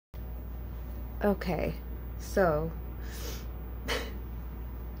Okay, so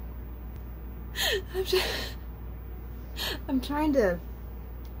I'm trying to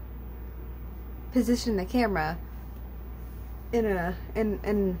position the camera in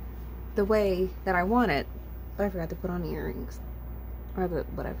the way that I want it. I forgot to put on earrings, or the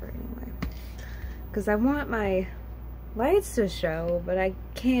whatever, anyway, because I want my lights to show, but I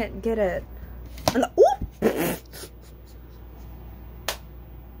can't get it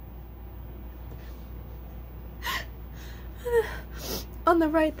on the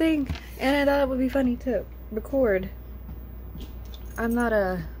right thing. And I thought it would be funny to record. I'm not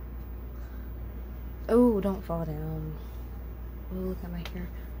a... Oh, don't fall down. Oh, look at my hair.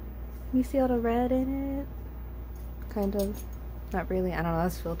 You see all the red in it? Kind of. Not really. I don't know.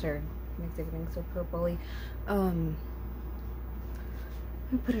 That's filtered. Makes everything so purpley. Let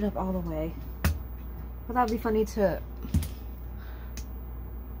me put it up all the way. Well, that'd be funny to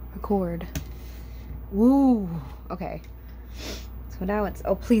record. Woo. Okay. So now it's...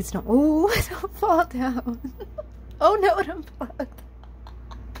 Oh, please don't... Oh, don't fall down. Oh, no, it unplugged.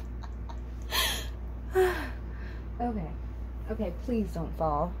 Okay. Okay, please don't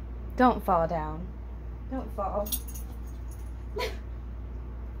fall. Don't fall down. Don't fall.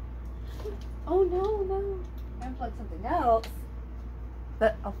 Oh, no, no. I unplugged something else.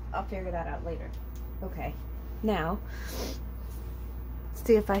 But I'll figure that out later. Okay. Now, let's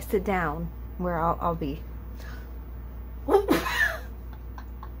see if I sit down where I'll be.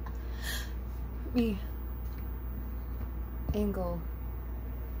 Me angle.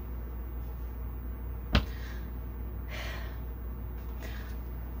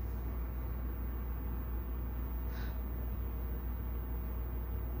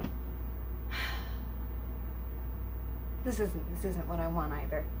 This isn't what I want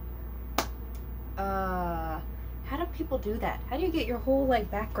either. How do people do that? How do you get your whole like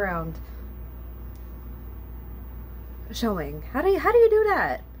background showing? How do you do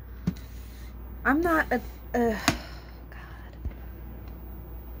that? I'm not a God.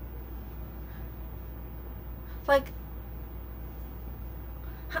 Like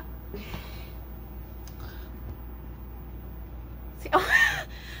see, oh,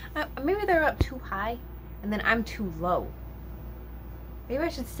 maybe they're up too high and then I'm too low. Maybe I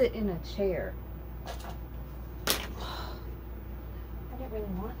should sit in a chair. I didn't really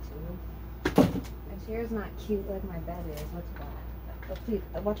want to. My chair's not cute like my bed is. What's that? Oh, please,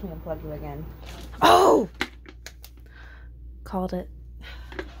 watch me unplug you again. Oh! Called it.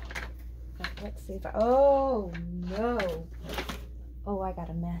 Let's see if I... Oh, no. Oh, I got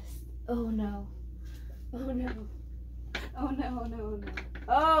a mess. Oh, no. Oh, no. Oh, no, no, no.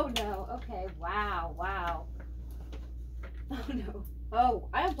 Oh, no. Okay, wow, wow. Oh, no. Oh,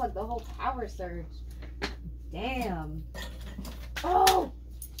 I unplugged the whole power surge. Damn. Oh!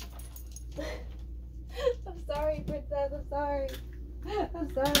 I'm sorry, princess. I'm sorry.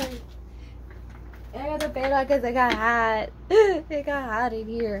 I'm sorry. I got the fan on because it got hot. It got hot in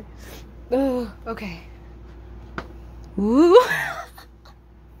here. Oh, okay. Woo.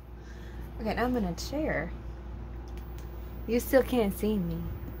 Okay, now I'm in a chair. You still can't see me.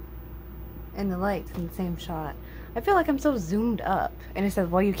 And the lights in the same shot. I feel like I'm so zoomed up. And it says,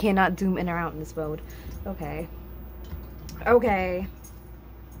 well, you cannot zoom in or out in this mode. Okay. Okay.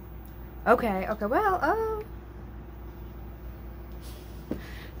 Okay, okay, well, oh.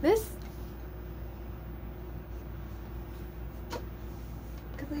 This.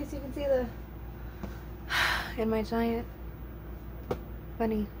 At least you can see the. And my giant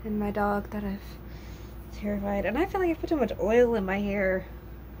bunny and my dog that I've terrified. And I feel like I put too much oil in my hair.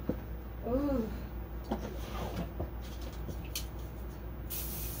 Ooh.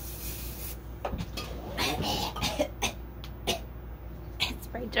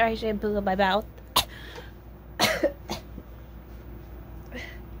 Spray dry shampoo in my mouth.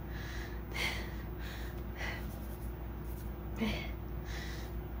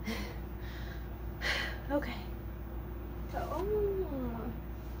 Okay. So, I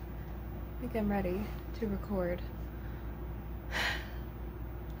think I'm ready to record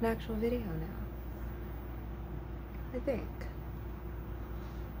an actual video now. I think.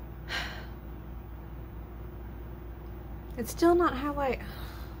 It's still not how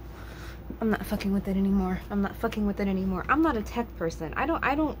I'm not fucking with it anymore. I'm not fucking with it anymore. I'm not a tech person. I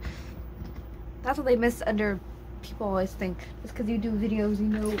don't, that's what they miss under, people always think, just because you do videos, you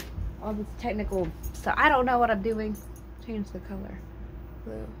know, all this technical stuff. I don't know what I'm doing. Change the color.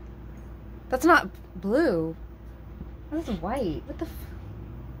 Blue. That's not blue. That's white. What the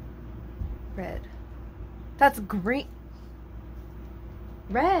red. That's green.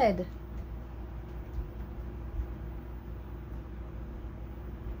 Red.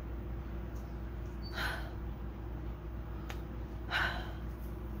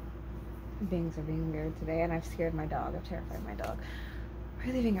 bangs are being weird today, and I've scared my dog. I've terrified my dog.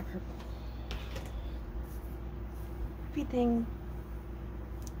 We're leaving it purple. Everything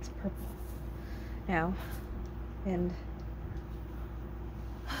is purple now, and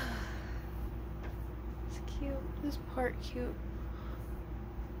it's cute. This part cute.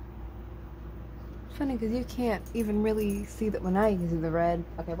 It's funny because you can't even really see that. Well, now you can see the red.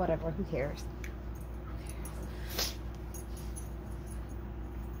 Okay, whatever. Who cares?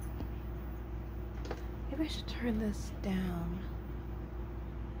 Maybe I should turn this down.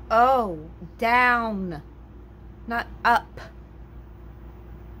 Oh, down. Not up.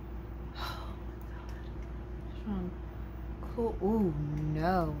 Oh my god. Cool. Ooh,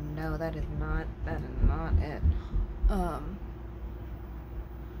 no, that is not it.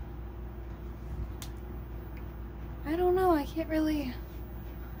 I don't know, I can't really.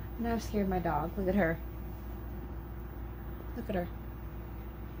 Now I've scared my dog. Look at her. Look at her.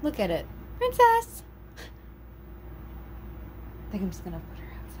 Look at it. Princess! I think I'm just gonna put her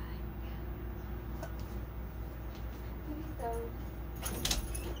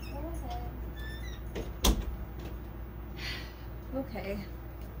outside. Okay.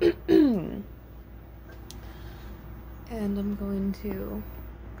 And I'm going to,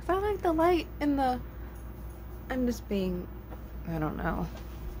 because I like the light in the, I'm just being, I don't know,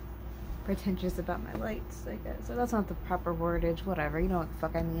 pretentious about my lights, I guess. So that's not the proper wordage, whatever, you know what the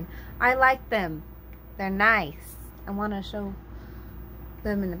fuck I mean. I like them. They're nice. I want to show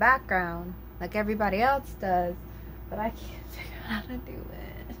them in the background like everybody else does, but I can't figure out how to do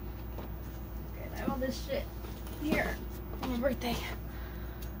it. Okay, I have all this shit here for my birthday.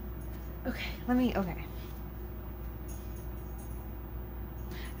 Okay, okay.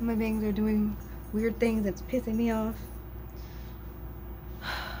 And my bangs are doing weird things that's pissing me off.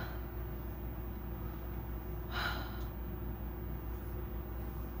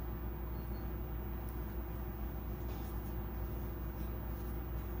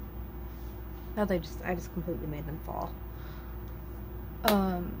 Now I just completely made them fall.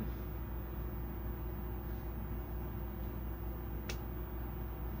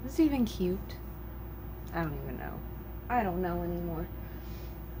 Is this even cute? I don't even know. I don't know anymore.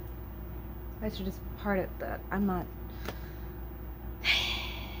 I should just part it that I'm not.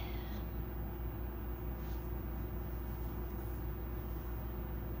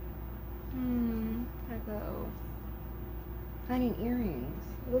 I go. I need earrings.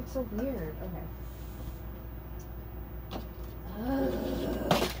 It looks so weird. Okay.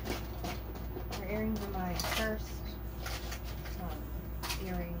 Her earrings are my first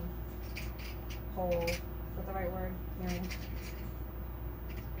earring hole. Is that the right word? Earring.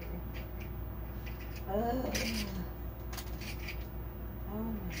 Oh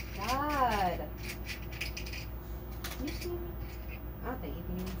my god. Can you see me? I don't think you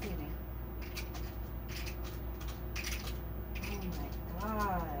can even see me. Oh my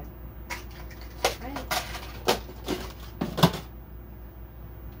god.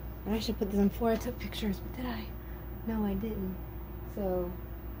 I should put this on before I took pictures, but did I? No, I didn't. So,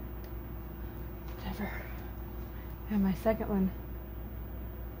 whatever. And my second one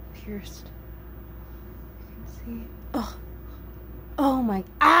pierced. You can see. Oh my.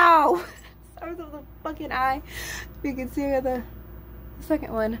 Ow! Sorry, that was a fucking eye. You can see the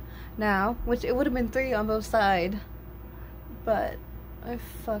second one now, which it would have been 3 on both sides, but I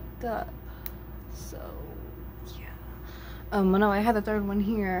fucked up. So, yeah. Well, no, I had the third one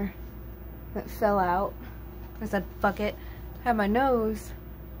here that fell out. I said, fuck it. I had my nose.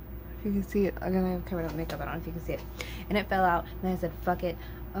 If you can see it, I'm gonna have covered up makeup. I don't know if you can see it. And it fell out. And I said, fuck it.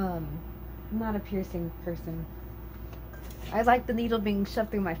 I'm not a piercing person. I like the needle being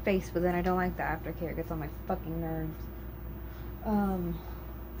shoved through my face, but then I don't like the aftercare. It gets on my fucking nerves.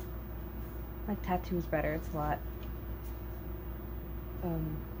 Like tattoos better. It's a lot.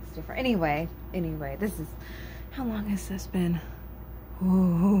 It's different. Anyway, this is. How long has this been?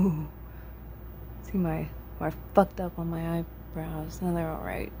 Ooh. See where I fucked up on my eyebrows. No, they're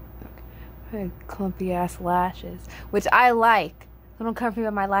alright. Okay. Clumpy ass lashes. Which I like. So don't come for me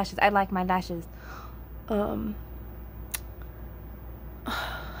with my lashes. I like my lashes. 9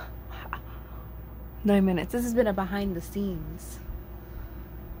 minutes. This has been a behind the scenes.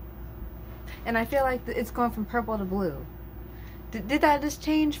 And I feel like it's going from purple to blue. Did that just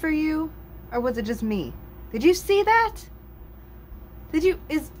change for you? Or was it just me? Did you see that? Did you,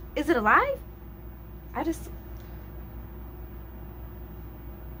 is it alive? I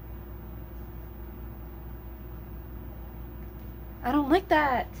don't like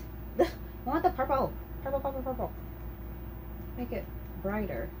that. I want the purple. Purple. Make it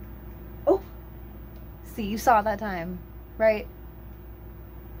brighter. Oh! See, you saw that time, right?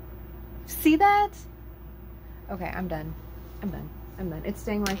 See that? Okay, I'm done. I'm done. I'm done. It's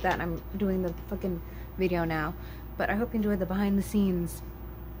staying like that. I'm doing the fucking video now. But I hope you enjoyed the behind the scenes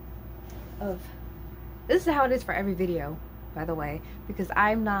of... This is how it is for every video, by the way. Because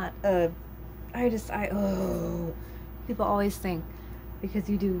I'm not, people always think because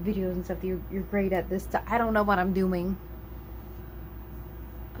you do videos and stuff that you're great at this stuff. I don't know what I'm doing.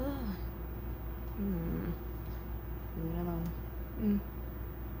 Leave it alone.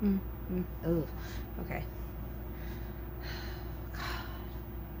 Oh, okay. God.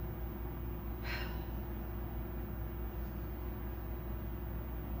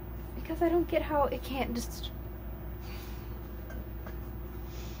 Because I don't get how it can't just...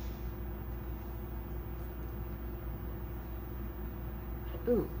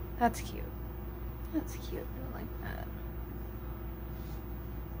 Ooh, that's cute. That's cute. I like that.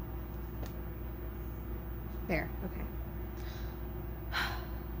 There, okay.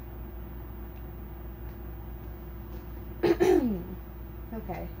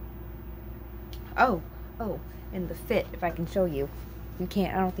 Okay. Oh, and the fit, if I can show you. You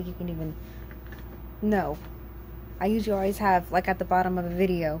can't, I don't think you can even... No. I usually always have, like at the bottom of a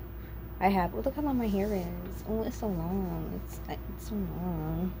video, I have, oh, look how long my hair is. Oh, it's so long. It's so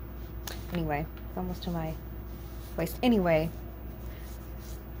long. Anyway, it's almost to my waist. Anyway,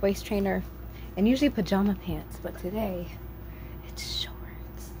 waist trainer. And usually pajama pants, but today, it's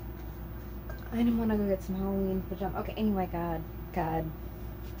shorts. I didn't want to go get some Halloween pajama. Okay, anyway, God.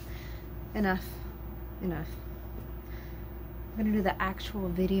 Enough. I'm gonna do the actual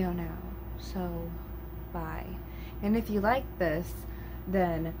video now. So, bye. And if you like this,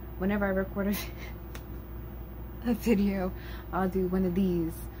 then whenever I record a video, I'll do one of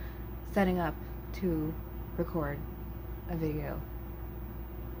these, setting up to record a video.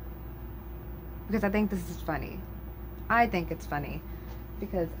 Because I think this is funny. I think it's funny.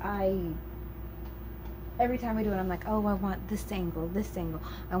 Because every time I do it, I'm like, oh, I want this angle.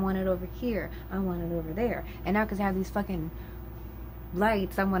 I want it over here. I want it over there. And now because I have these fucking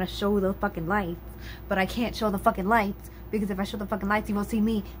lights, I want to show the fucking lights. But I can't show the fucking lights. Because if I show the fucking lights, you won't see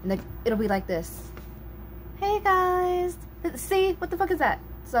me. And it'll be like this. Hey, guys. See? What the fuck is that?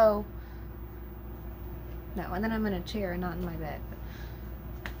 So, no. And then I'm in a chair and not in my bed.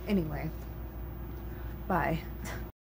 Anyway. Bye.